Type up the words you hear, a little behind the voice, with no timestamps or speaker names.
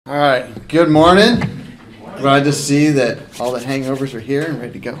All right, good morning. Glad to see that all the hangovers are here and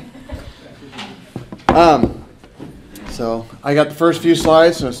ready to go. So I got the first few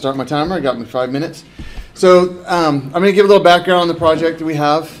slides, so I'll start my timer. I got me 5 minutes. So I'm going to give a little background on the project that we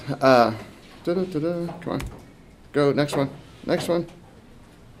have. Come on, go, next one, next one.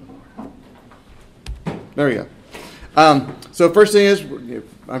 There we go. So first thing is,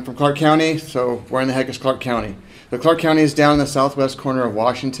 I'm from Clark County, so where in the heck is Clark County? So Clark County is down in the southwest corner of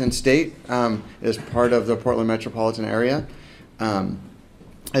Washington State. It is part of the Portland metropolitan area.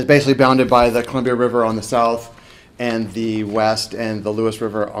 It's basically bounded by the Columbia River on the south and the west and the Lewis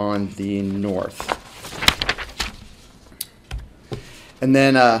River on the north. And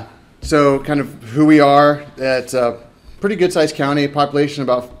then, so kind of who we are, it's a pretty good sized county, population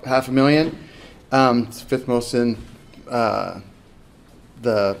about 500,000. It's fifth most in, the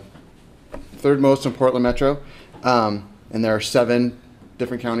third most in Portland Metro. And there are 7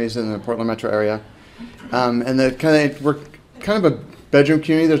 different counties in the Portland metro area. And we're kind of a bedroom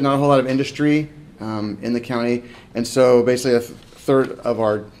community. There's not a whole lot of industry in the county. And so basically a third of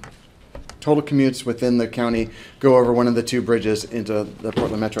our total commutes within the county go over one of the 2 bridges into the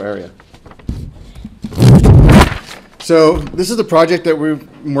Portland metro area. So this is the project that we've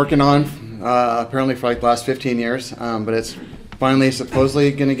been working on apparently for like the last 15 years. But it's finally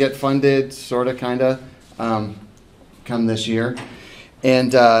supposedly going to get funded, sort of, kind of. Come this year.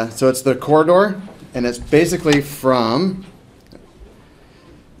 And so it's the corridor, and it's basically from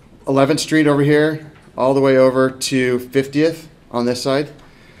 11th Street over here all the way over to 50th on this side.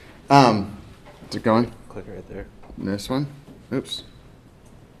 Is it going? Click right there. This one? Oops.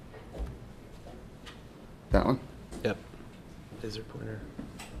 That one? Yep. Laser pointer.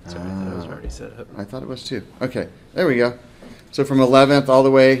 Sorry, I thought it was already set up. I thought it was too. Okay, there we go. So from 11th all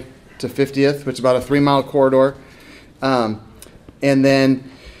the way to 50th, which is about a 3-mile corridor. And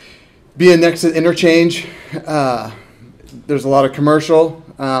then being next to the interchange, there's a lot of commercial,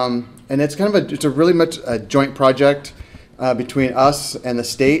 and it's kind of it's a really much a joint project between us and the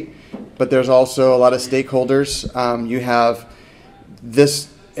state, but there's also a lot of stakeholders. You have this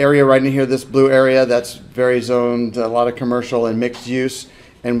area right in here, this blue area that's very zoned, a lot of commercial and mixed use,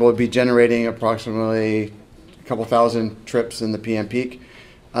 and will be generating approximately a couple thousand trips in the PM peak.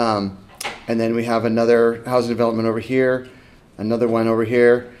 And then we have another housing development over here, another one over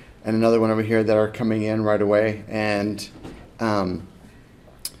here, and another one over here that are coming in right away. And the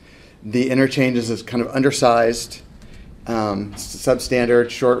interchanges is kind of undersized, substandard,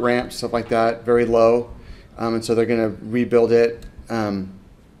 short ramps, stuff like that, very low. And so they're going to rebuild it. And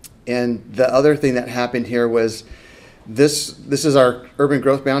the other thing that happened here was this is our urban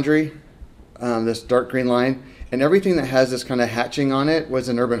growth boundary, this dark green line. And everything that has this kind of hatching on it was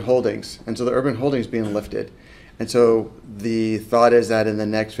in urban holdings. And so the urban holdings being lifted. And so the thought is that in the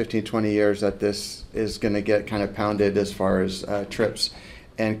next 15, 20 years that this is going to get kind of pounded as far as trips.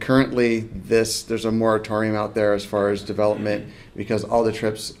 And currently there's a moratorium out there as far as development because all the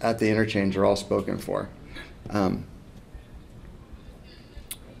trips at the interchange are all spoken for. So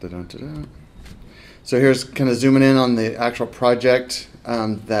here's kind of zooming in on the actual project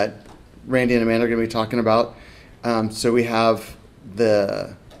that Randy and Amanda are going to be talking about. So we have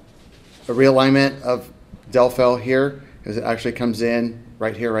a realignment of Delfell here, because it actually comes in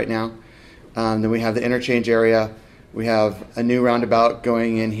right here, right now. Then we have the interchange area. We have a new roundabout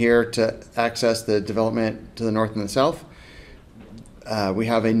going in here to access the development to the north and the south. We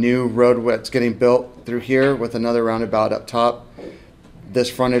have a new road that's getting built through here with another roundabout up top. This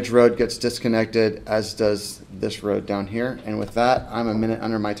frontage road gets disconnected, as does this road down here. And with that, I'm a minute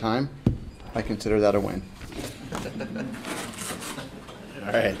under my time. I consider that a win.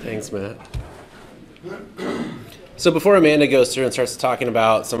 All right, thanks, Matt. So before Amanda goes through and starts talking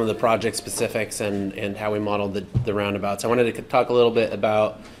about some of the project specifics and how we modeled the roundabouts, I wanted to talk a little bit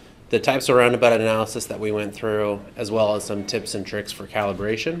about the types of roundabout analysis that we went through, as well as some tips and tricks for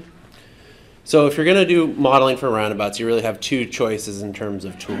calibration. So if you're going to do modeling for roundabouts, you really have 2 choices in terms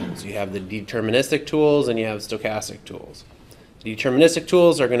of tools. You have the deterministic tools and you have stochastic tools. The deterministic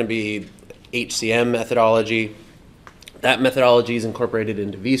tools are going to be HCM methodology. That methodology is incorporated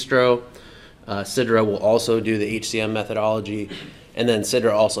into Vistro. Sidra will also do the HCM methodology, and then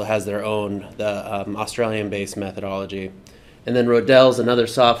Sidra also has their own, the Australian-based methodology. And then Rodell's another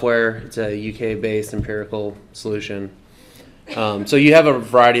software. It's a UK-based empirical solution. So you have a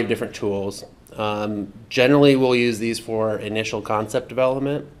variety of different tools. Generally, we'll use these for initial concept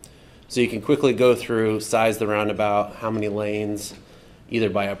development. So you can quickly go through, size the roundabout, how many lanes, either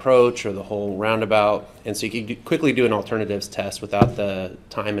by approach or the whole roundabout. And so you can quickly do an alternatives test without the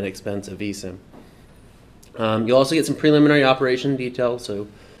time and expense of eSIM. You'll also get some preliminary operation details. So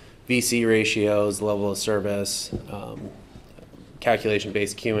VC ratios, level of service,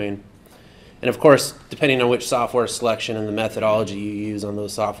 calculation-based queuing. And of course, depending on which software selection and the methodology you use on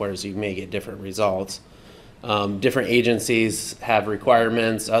those softwares, you may get different results. Different agencies have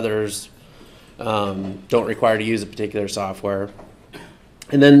requirements, others don't require to use a particular software.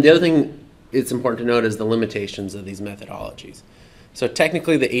 And then the other thing it's important to note is the limitations of these methodologies. So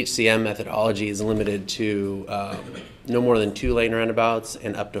technically the HCM methodology is limited to no more than 2 lane roundabouts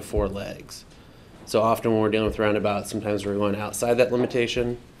and up to 4 legs. So often when we're dealing with roundabouts, sometimes we're going outside that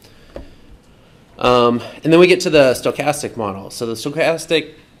limitation. And then we get to the stochastic model. So the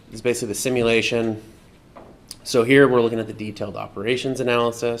stochastic is basically the simulation. So here we're looking at the detailed operations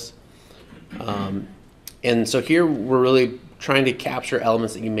analysis. And so here we're really trying to capture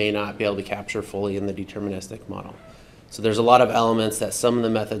elements that you may not be able to capture fully in the deterministic model. So there's a lot of elements that some of the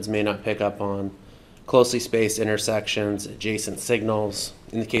methods may not pick up on. Closely spaced intersections, adjacent signals.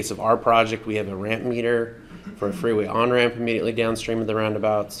 In the case of our project, we have a ramp meter for a freeway on-ramp immediately downstream of the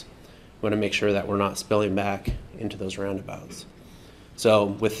roundabouts. We want to make sure that we're not spilling back into those roundabouts. So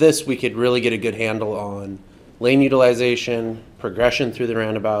with this, we could really get a good handle on lane utilization, progression through the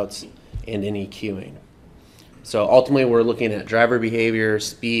roundabouts, and any queuing. So ultimately, we're looking at driver behavior,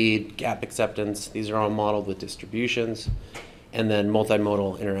 speed, gap acceptance. These are all modeled with distributions, and then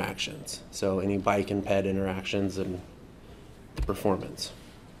multimodal interactions. So any bike and ped interactions and the performance.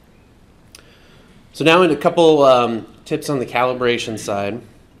 So now in a couple tips on the calibration side.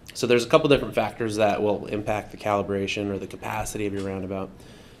 So there's a couple different factors that will impact the calibration or the capacity of your roundabout.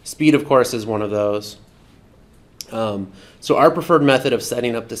 Speed, of course, is one of those. So our preferred method of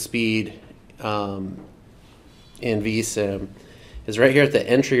setting up the speed in VSIM is right here at the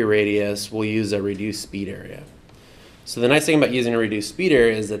entry radius. We'll use a reduced speed area. So the nice thing about using a reduced speed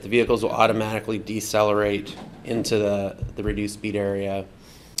area is that the vehicles will automatically decelerate into the reduced speed area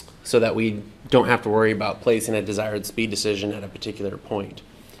so that we don't have to worry about placing a desired speed decision at a particular point.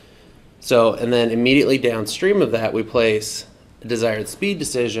 So, and then immediately downstream of that, we place a desired speed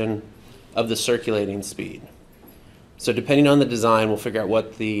decision of the circulating speed. So depending on the design, we'll figure out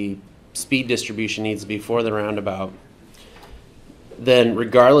what the speed distribution needs to be for the roundabout. Then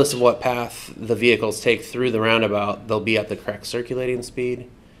regardless of what path the vehicles take through the roundabout, they'll be at the correct circulating speed.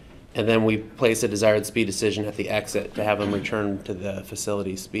 And then we place a desired speed decision at the exit to have them return to the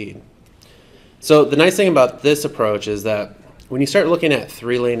facility speed. So the nice thing about this approach is that when you start looking at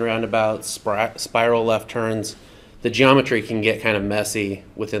 3-lane roundabouts, spiral left turns, the geometry can get kind of messy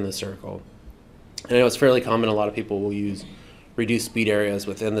within the circle. And I know it's fairly common, a lot of people will use reduced speed areas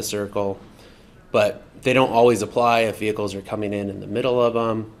within the circle, but they don't always apply if vehicles are coming in the middle of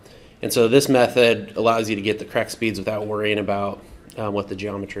them. And so this method allows you to get the correct speeds without worrying about what the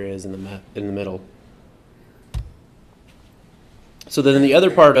geometry is in the middle. So then the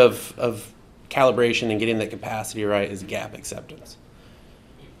other part of calibration and getting the capacity right is gap acceptance.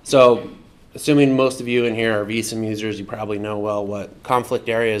 So assuming most of you in here are VSIM users, you probably know well what conflict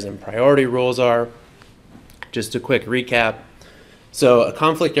areas and priority rules are. Just a quick recap. So a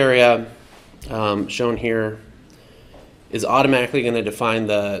conflict area shown here is automatically going to define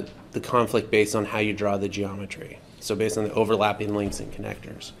the conflict based on how you draw the geometry. So based on the overlapping links and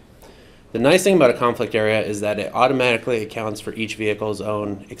connectors. The nice thing about a conflict area is that it automatically accounts for each vehicle's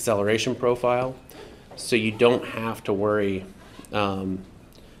own acceleration profile. So you don't have to worry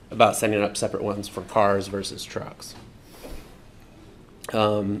about setting up separate ones for cars versus trucks.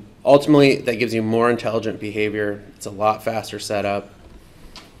 Ultimately, that gives you more intelligent behavior. It's a lot faster setup.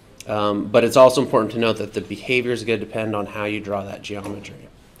 But it's also important to note that the behavior is going to depend on how you draw that geometry.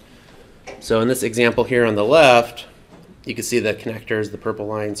 So in this example here on the left, you can see the connectors, the purple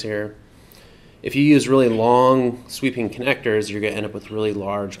lines here. If you use really long sweeping connectors, you're going to end up with really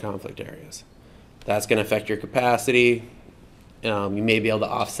large conflict areas. That's going to affect your capacity. You may be able to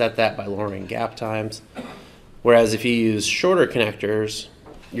offset that by lowering gap times. Whereas if you use shorter connectors,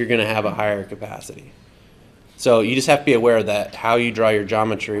 you're going to have a higher capacity. So you just have to be aware that how you draw your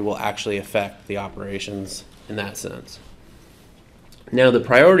geometry will actually affect the operations in that sense. Now the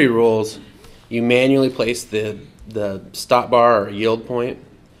priority rules, you manually place the stop bar or yield point,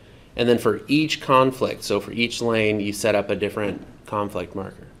 and then for each conflict, so for each lane, you set up a different conflict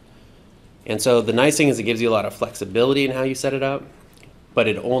marker. And so the nice thing is it gives you a lot of flexibility in how you set it up, but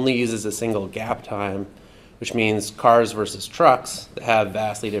it only uses a single gap time, which means cars versus trucks that have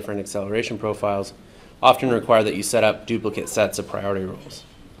vastly different acceleration profiles often require that you set up duplicate sets of priority rules.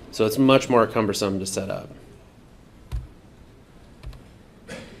 So it's much more cumbersome to set up.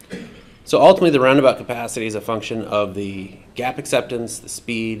 So ultimately, the roundabout capacity is a function of the gap acceptance, the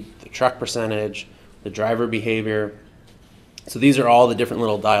speed, the truck percentage, the driver behavior. So these are all the different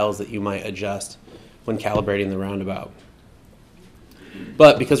little dials that you might adjust when calibrating the roundabout.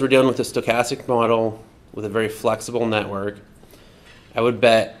 But because we're dealing with a stochastic model with a very flexible network, I would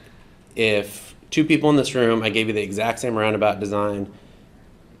bet if two people in this room, I gave you the exact same roundabout design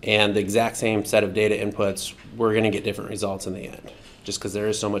and the exact same set of data inputs, we're going to get different results in the end, just because there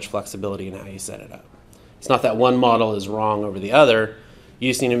is so much flexibility in how you set it up. It's not that one model is wrong over the other. You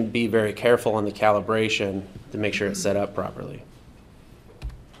just need to be very careful on the calibration to make sure it's set up properly.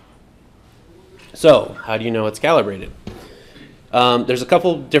 So, how do you know it's calibrated? There's a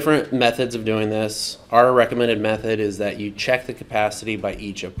couple different methods of doing this. Our recommended method is that you check the capacity by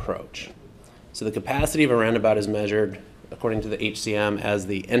each approach. So the capacity of a roundabout is measured according to the HCM as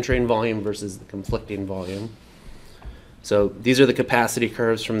the entering volume versus the conflicting volume. So these are the capacity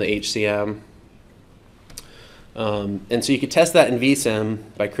curves from the HCM. And so you could test that in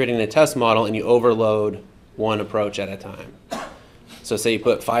vSim by creating a test model, and you overload one approach at a time. So say you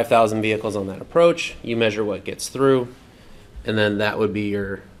put 5,000 vehicles on that approach, you measure what gets through, and then that would be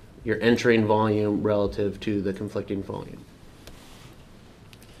your entering volume relative to the conflicting volume.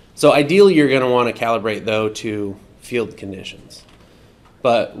 So ideally you're going to want to calibrate though to field conditions.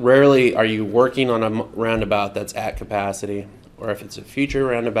 But rarely are you working on a roundabout that's at capacity, or if it's a future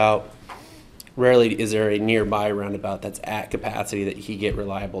roundabout, rarely is there a nearby roundabout that's at capacity that you can get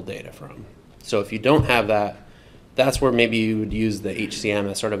reliable data from. So if you don't have that, that's where maybe you would use the HCM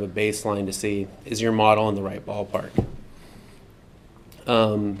as sort of a baseline to see, is your model in the right ballpark?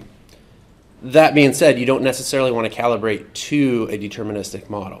 That being said, you don't necessarily want to calibrate to a deterministic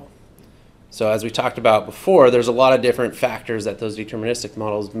model. So as we talked about before, there's a lot of different factors that those deterministic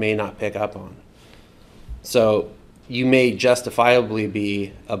models may not pick up on. So you may justifiably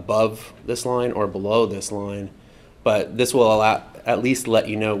be above this line or below this line, but this will at least let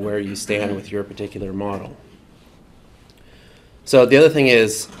you know where you stand with your particular model. So the other thing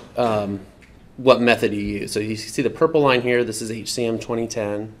is what method you use. So you see the purple line here, this is HCM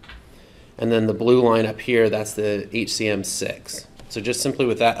 2010. And then the blue line up here, that's the HCM 6. So just simply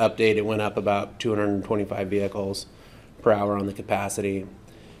with that update, it went up about 225 vehicles per hour on the capacity.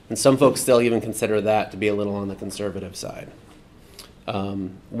 And some folks still even consider that to be a little on the conservative side.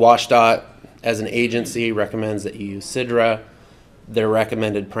 WashDOT, as an agency, recommends that you use SIDRA. Their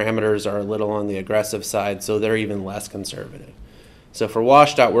recommended parameters are a little on the aggressive side, so they're even less conservative. So for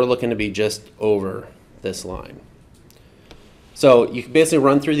WashDOT, we're looking to be just over this line. So you can basically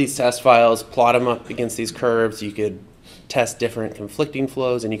run through these test files, plot them up against these curves. You could test different conflicting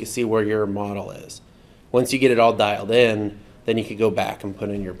flows, and you can see where your model is. Once you get it all dialed in, then you could go back and put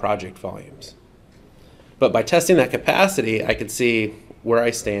in your project volumes. But by testing that capacity, I could see where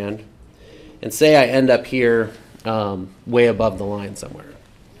I stand, and say I end up here way above the line somewhere.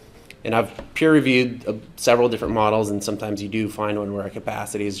 And I've peer reviewed several different models, and sometimes you do find one where a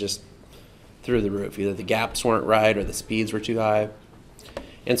capacity is just through the roof. Either the gaps weren't right or the speeds were too high.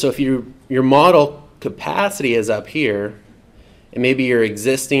 And so if your model capacity is up here, and maybe your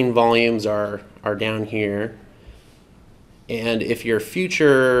existing volumes are down here, and if your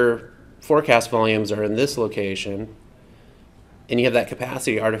future forecast volumes are in this location, and you have that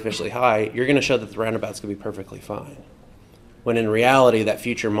capacity artificially high, you're going to show that the roundabout's going to be perfectly fine. When in reality, that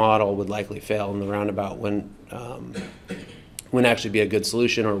future model would likely fail in the roundabout when actually be a good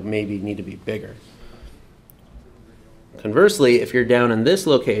solution, or maybe need to be bigger. Conversely, if you're down in this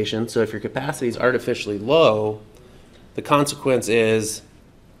location, so if your capacity is artificially low, the consequence is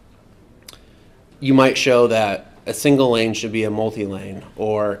you might show that a single lane should be a multi-lane,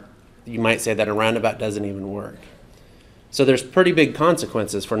 or you might say that a roundabout doesn't even work. So there's pretty big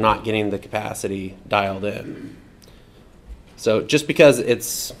consequences for not getting the capacity dialed in. So just because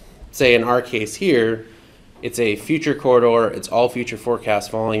it's, say in our case here, it's a future corridor, it's all future forecast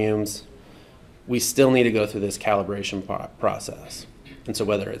volumes, we still need to go through this calibration process. And so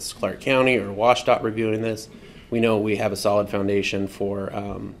whether it's Clark County or WashDOT reviewing this, we know we have a solid foundation for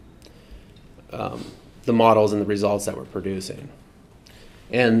the models and the results that we're producing.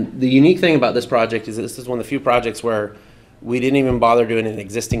 And the unique thing about this project is this is one of the few projects where we didn't even bother doing an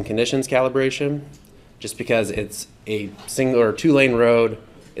existing conditions calibration, just because it's a single or two-lane road,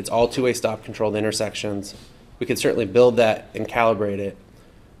 it's all two-way stop controlled intersections. We could certainly build that and calibrate it,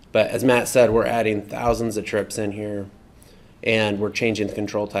 but as Matt said, we're adding thousands of trips in here, and we're changing the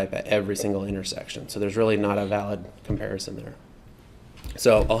control type at every single intersection. So there's really not a valid comparison there.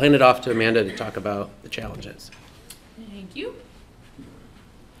 So I'll hand it off to Amanda to talk about the challenges. Thank you.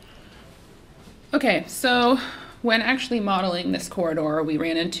 Okay, so when actually modeling this corridor, we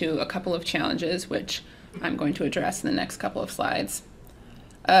ran into a couple of challenges, which I'm going to address in the next couple of slides.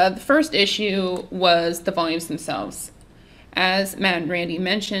 The first issue was the volumes themselves. As Matt and Randy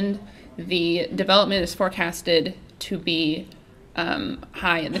mentioned, the development is forecasted to be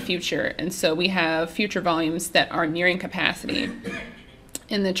high in the future, and so we have future volumes that are nearing capacity.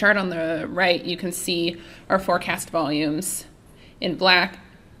 In the chart on the right, you can see our forecast volumes in black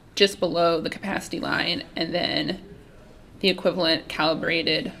just below the capacity line, and then the equivalent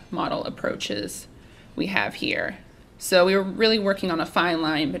calibrated model approaches we have here. So we were really working on a fine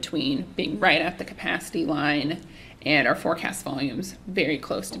line between being right at the capacity line and our forecast volumes very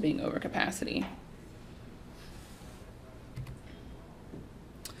close to being over capacity.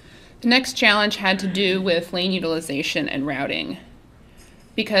 The next challenge had to do with lane utilization and routing.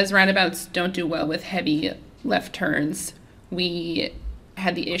 Because roundabouts don't do well with heavy left turns, we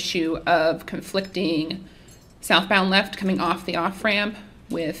had the issue of conflicting southbound left coming off the off-ramp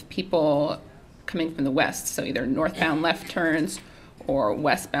with people coming from the west, so either northbound left turns or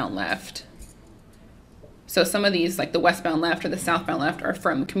westbound left. So some of these, like the westbound left or the southbound left, are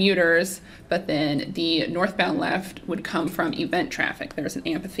from commuters, but then the northbound left would come from event traffic. There's an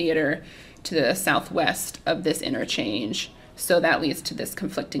amphitheater to the southwest of this interchange, so that leads to this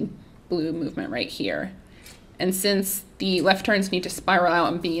conflicting blue movement right here. And since the left turns need to spiral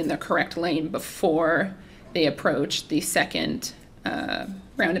out and be in the correct lane before they approach the second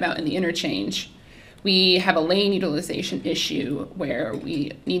roundabout in the interchange, we have a lane utilization issue where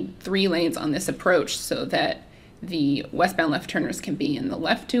we need 3 lanes on this approach so that the westbound left turners can be in the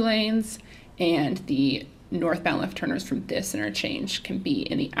left 2 lanes and the northbound left turners from this interchange can be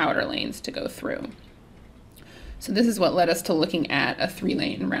in the outer lanes to go through. So this is what led us to looking at a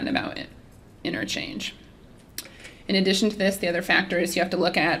 3-lane roundabout interchange. In addition to this, the other factors you have to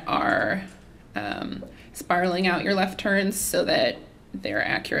look at are spiraling out your left turns so that they're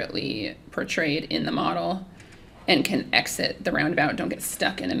accurately portrayed in the model and can exit the roundabout, don't get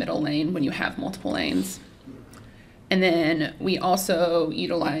stuck in a middle lane when you have multiple lanes. And then we also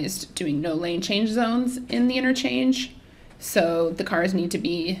utilized doing no lane change zones in the interchange. So the cars need to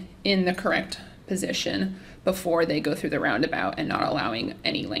be in the correct position before they go through the roundabout and not allowing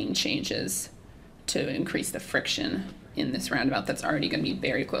any lane changes to increase the friction in this roundabout that's already going to be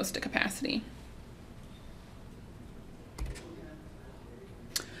very close to capacity.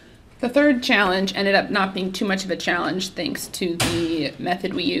 The third challenge ended up not being too much of a challenge thanks to the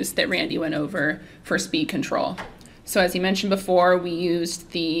method we used that Randy went over for speed control. So as he mentioned before, we used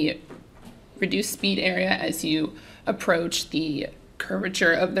the reduced speed area as you approach the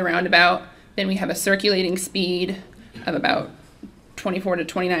curvature of the roundabout. Then we have a circulating speed of about 24 to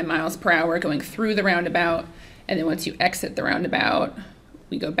 29 miles per hour going through the roundabout. And then once you exit the roundabout,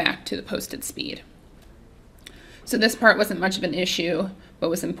 we go back to the posted speed. So this part wasn't much of an issue, but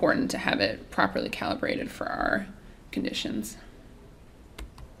was important to have it properly calibrated for our conditions.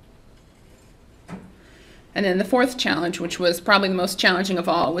 And then the fourth challenge, which was probably the most challenging of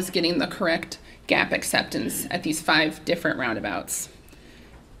all, was getting the correct gap acceptance at these 5 different roundabouts.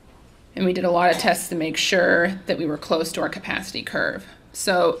 And we did a lot of tests to make sure that we were close to our capacity curve.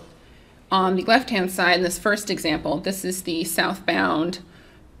 So on the left-hand side, in this first example, this is the southbound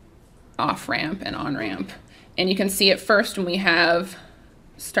off-ramp and on-ramp. And you can see at first when we have,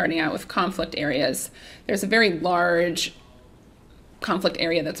 starting out with conflict areas, there's a very large conflict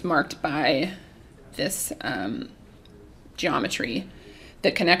area that's marked by this geometry.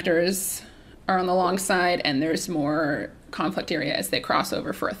 The connectors are on the long side, and there's more conflict area as they cross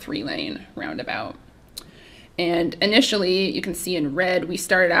over for a 3-lane roundabout. And initially, you can see in red, we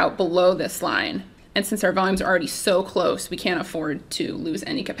started out below this line. And since our volumes are already so close, we can't afford to lose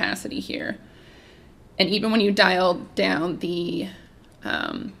any capacity here. And even when you dial down the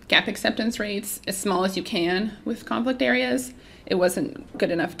gap acceptance rates as small as you can with conflict areas, it wasn't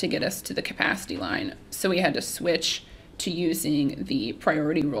good enough to get us to the capacity line. So we had to switch to using the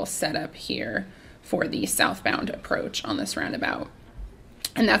priority rule setup here for the southbound approach on this roundabout.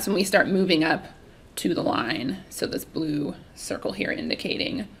 And that's when we start moving up to the line. So this blue circle here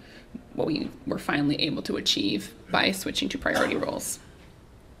indicating what we were finally able to achieve by switching to priority rules.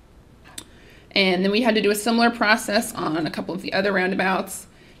 And then we had to do a similar process on a couple of the other roundabouts,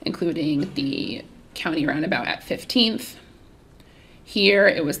 including the county roundabout at 15th. Here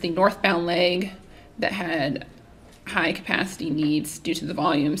it was the northbound leg that had high capacity needs due to the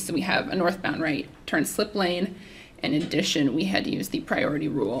volume, so we have a northbound right turn slip lane. In addition, we had to use the priority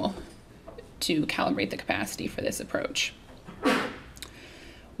rule to calibrate the capacity for this approach.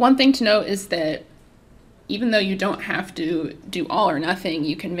 One thing to note is that even though you don't have to do all or nothing,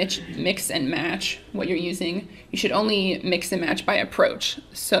 you can mix and match what you're using. You should only mix and match by approach.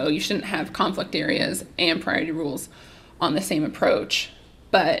 So you shouldn't have conflict areas and priority rules on the same approach.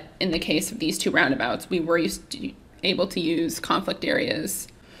 But in the case of these 2 roundabouts, we were able to use conflict areas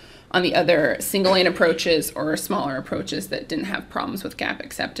on the other single lane approaches or smaller approaches that didn't have problems with gap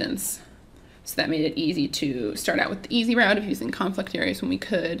acceptance. So that made it easy to start out with the easy route of using conflict areas when we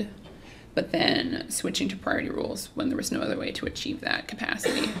could, but then switching to priority rules when there was no other way to achieve that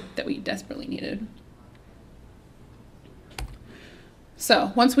capacity that we desperately needed.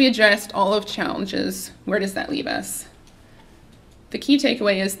 So once we addressed all of challenges, where does that leave us? The key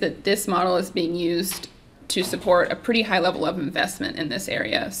takeaway is that this model is being used to support a pretty high level of investment in this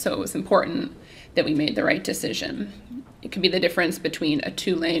area, so it was important that we made the right decision. It could be the difference between a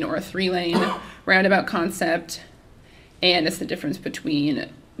 2-lane or a 3-lane roundabout concept, and it's the difference between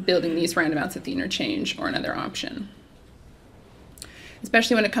building these roundabouts at the interchange or another option.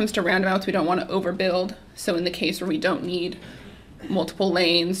 Especially when it comes to roundabouts, we don't want to overbuild, so in the case where we don't need multiple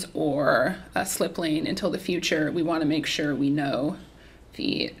lanes or a slip lane until the future, we want to make sure we know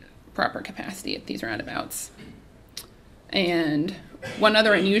the proper capacity at these roundabouts. And one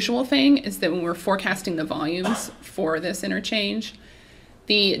other unusual thing is that when we're forecasting the volumes for this interchange,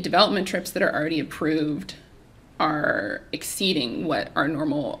 the development trips that are already approved are exceeding what our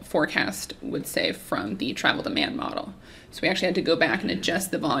normal forecast would say from the travel demand model. So we actually had to go back and adjust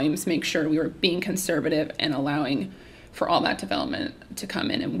the volumes, make sure we were being conservative and allowing for all that development to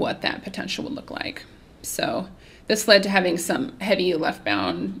come in and what that potential would look like. So this led to having some heavy left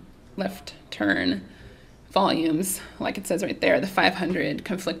turn volumes, like it says right there, the 500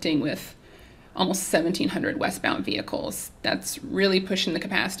 conflicting with almost 1,700 westbound vehicles. That's really pushing the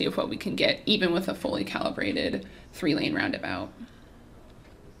capacity of what we can get, even with a fully calibrated 3-lane roundabout.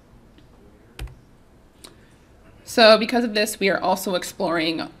 So because of this, we are also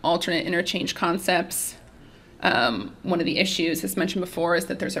exploring alternate interchange concepts. One of the issues, as mentioned before, is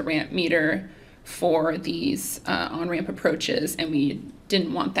that there's a ramp meter for these on-ramp approaches, and we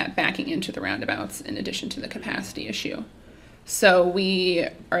didn't want that backing into the roundabouts in addition to the capacity issue. So we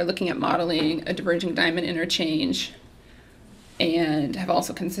are looking at modeling a diverging diamond interchange and have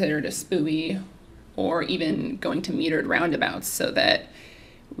also considered a SPUI or even going to metered roundabouts so that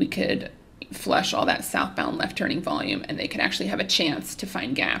we could flush all that southbound left turning volume and they could actually have a chance to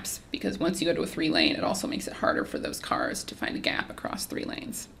find gaps, because once you go to a 3-lane, it also makes it harder for those cars to find a gap across 3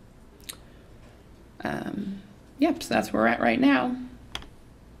 lanes. Yep, so that's where we're at right now.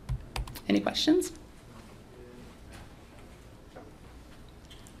 Any questions?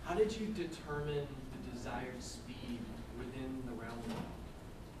 How did you determine the desired speed within the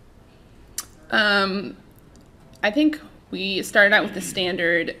roundabout? I think we started out with the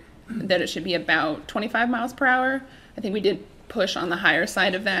standard that it should be about 25 miles per hour. I think we did push on the higher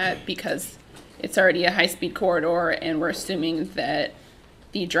side of that because it's already a high-speed corridor and we're assuming that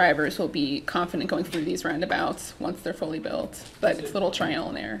the drivers will be confident going through these roundabouts once they're fully built. But it's a little trial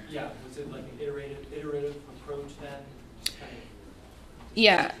and error. Yeah, was it like an iterative approach then?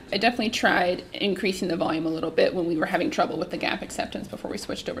 Yeah, I definitely tried increasing the volume a little bit when we were having trouble with the gap acceptance before we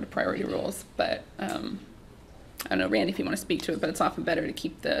switched over to priority rules. But I don't know, Randy, if you want to speak to it, but it's often better to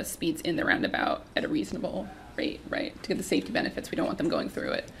keep the speeds in the roundabout at a reasonable rate, right? To get the safety benefits, we don't want them going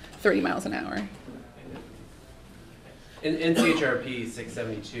through at 30 miles an hour. NCHRP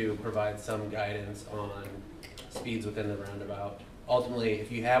 672 provides some guidance on speeds within the roundabout. Ultimately,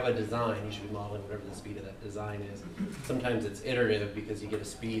 if you have a design, you should be modeling whatever the speed of that design is. Sometimes it's iterative because you get a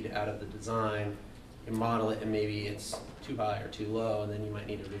speed out of the design, you model it, and maybe it's too high or too low, and then you might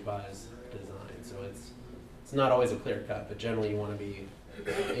need to revise the design. So it's not always a clear cut, but generally you want to be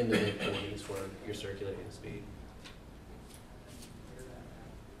in the mid-40s for your circulating speed.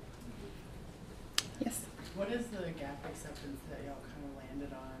 Yes? What is the gap acceptance that y'all kind of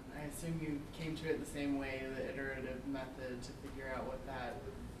landed on? I assume you came to it the same way, the iterative method to figure out what that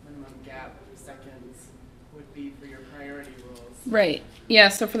minimum gap seconds would be for your priority rules. Right. Yeah,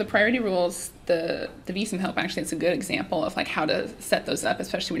 so for the priority rules, the VSIM help actually is a good example of like how to set those up,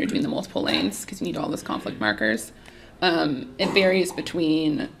 especially when you're doing the multiple lanes, because you need all those conflict markers. It varies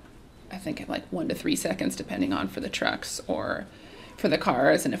between, I think, like 1 to 3 seconds, depending on for the trucks or for the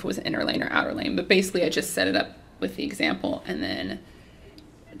cars, and if it was inner lane or outer lane. But basically, I just set it up with the example and then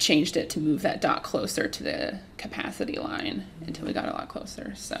changed it to move that dot closer to the capacity line until we got a lot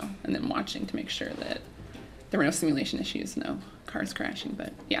closer. So, and then watching to make sure that there were no simulation issues, no cars crashing.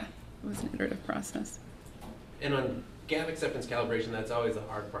 But yeah, it was an iterative process. And on gap acceptance calibration, that's always the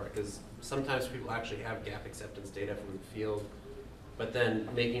hard part because sometimes people actually have gap acceptance data from the field, but then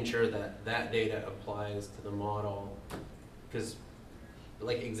making sure that that data applies to the model, because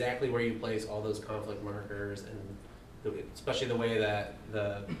like exactly where you place all those conflict markers and especially the way that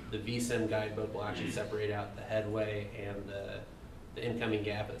the VSIM guidebook will actually separate out the headway and the incoming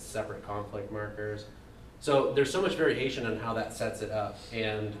gap as separate conflict markers. So there's so much variation on how that sets it up,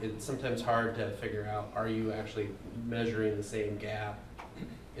 and it's sometimes hard to figure out, are you actually measuring the same gap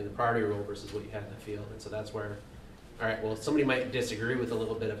in the priority rule versus what you had in the field? And so that's where, all right, well, somebody might disagree with a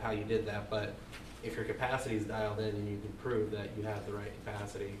little bit of how you did that, but if your capacity is dialed in and you can prove that you have the right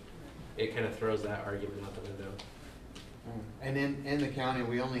capacity, it kind of throws that argument out the window. And in the county,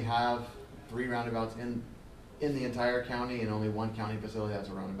 we only have 3 roundabouts in the entire county, and only 1 county facility has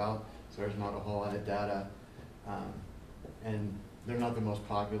a roundabout. So there's not a whole lot of data, and they're not the most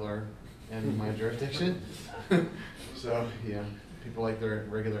popular in my jurisdiction. So yeah, people like their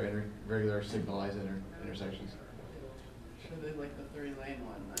regular signalized intersections. Sure, they like the 3-lane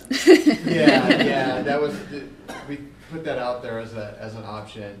one then. Yeah, that was we put that out there as an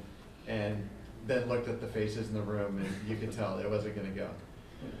option, and then looked at the faces in the room, and you could tell it wasn't going to go.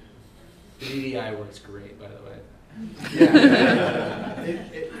 The DDI works great, by the way. Yeah,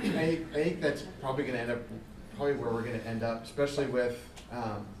 I think that's probably going to end up where we're going to end up, especially with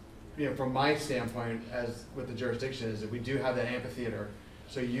from my standpoint as with the jurisdiction, is that we do have that amphitheater,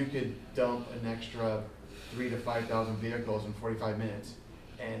 so you could dump an extra 3,000 to 5,000 vehicles in 45 minutes,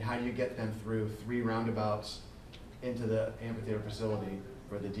 and how do you get them through 3 roundabouts into the amphitheater facility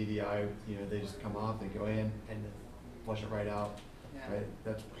where the DDI, they just come off, they go in and flush it right out. Yeah. Right,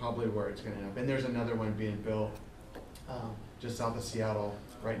 that's probably where it's going to end up. And there's another one being built just south of Seattle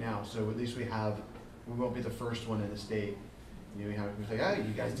right now. So at least we won't be the first one in the state. We say, oh,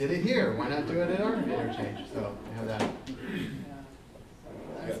 you guys did it here. Why not do it at our interchange? So we have that.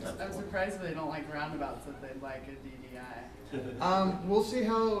 Yeah. I'm surprised they don't like roundabouts, that they'd like a DDI. We'll see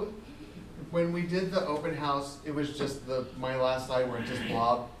how. When we did the open house, it was just my last slide where it just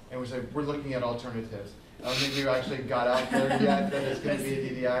blobbed, and we said we're looking at alternatives. I don't think we actually got out there yet that it's going to be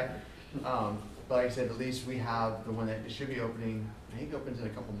a DDI. But like I said, at least we have the one that it should be opening. I think it opens in a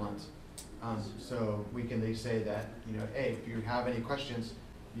couple months. So we can at least say that, hey, if you have any questions,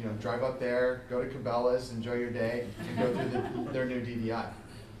 drive up there, go to Cabela's, enjoy your day, and go through their new DDI.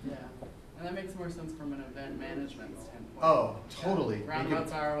 Yeah, and that makes more sense from an event management standpoint. Oh, totally. Yeah.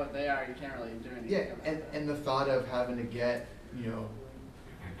 Roundabouts are what they are. You can't really do anything. Yeah, and the thought of having to get,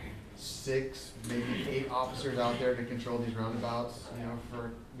 6, maybe 8 officers out there to control these roundabouts,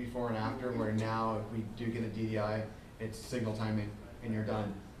 for before and after, where now if we do get a DDI, it's signal timing and you're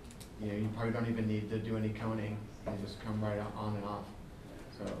done. You probably don't even need to do any coning. You just come right on and off.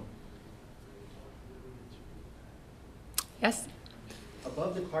 So. Yes?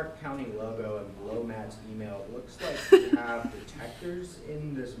 Above the Clark County logo and below Matt's email, it looks like you have detectors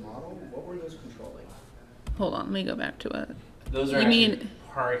in this model. What were those controlling? Hold on, let me go back to it. Those are You actually mean-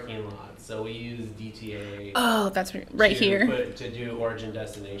 parking lots. So we use DTA Oh, that's right here. to do origin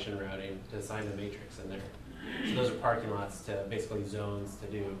destination routing, to assign a matrix in there. So those are parking lots to basically zones to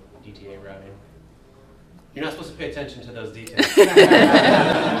do DTA routing. You're not supposed to pay attention to those details.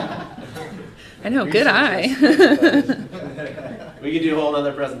 I know, good eye. We could do a whole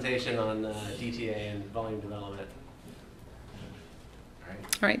other presentation on DTA and volume development. All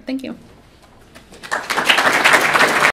right, thank you.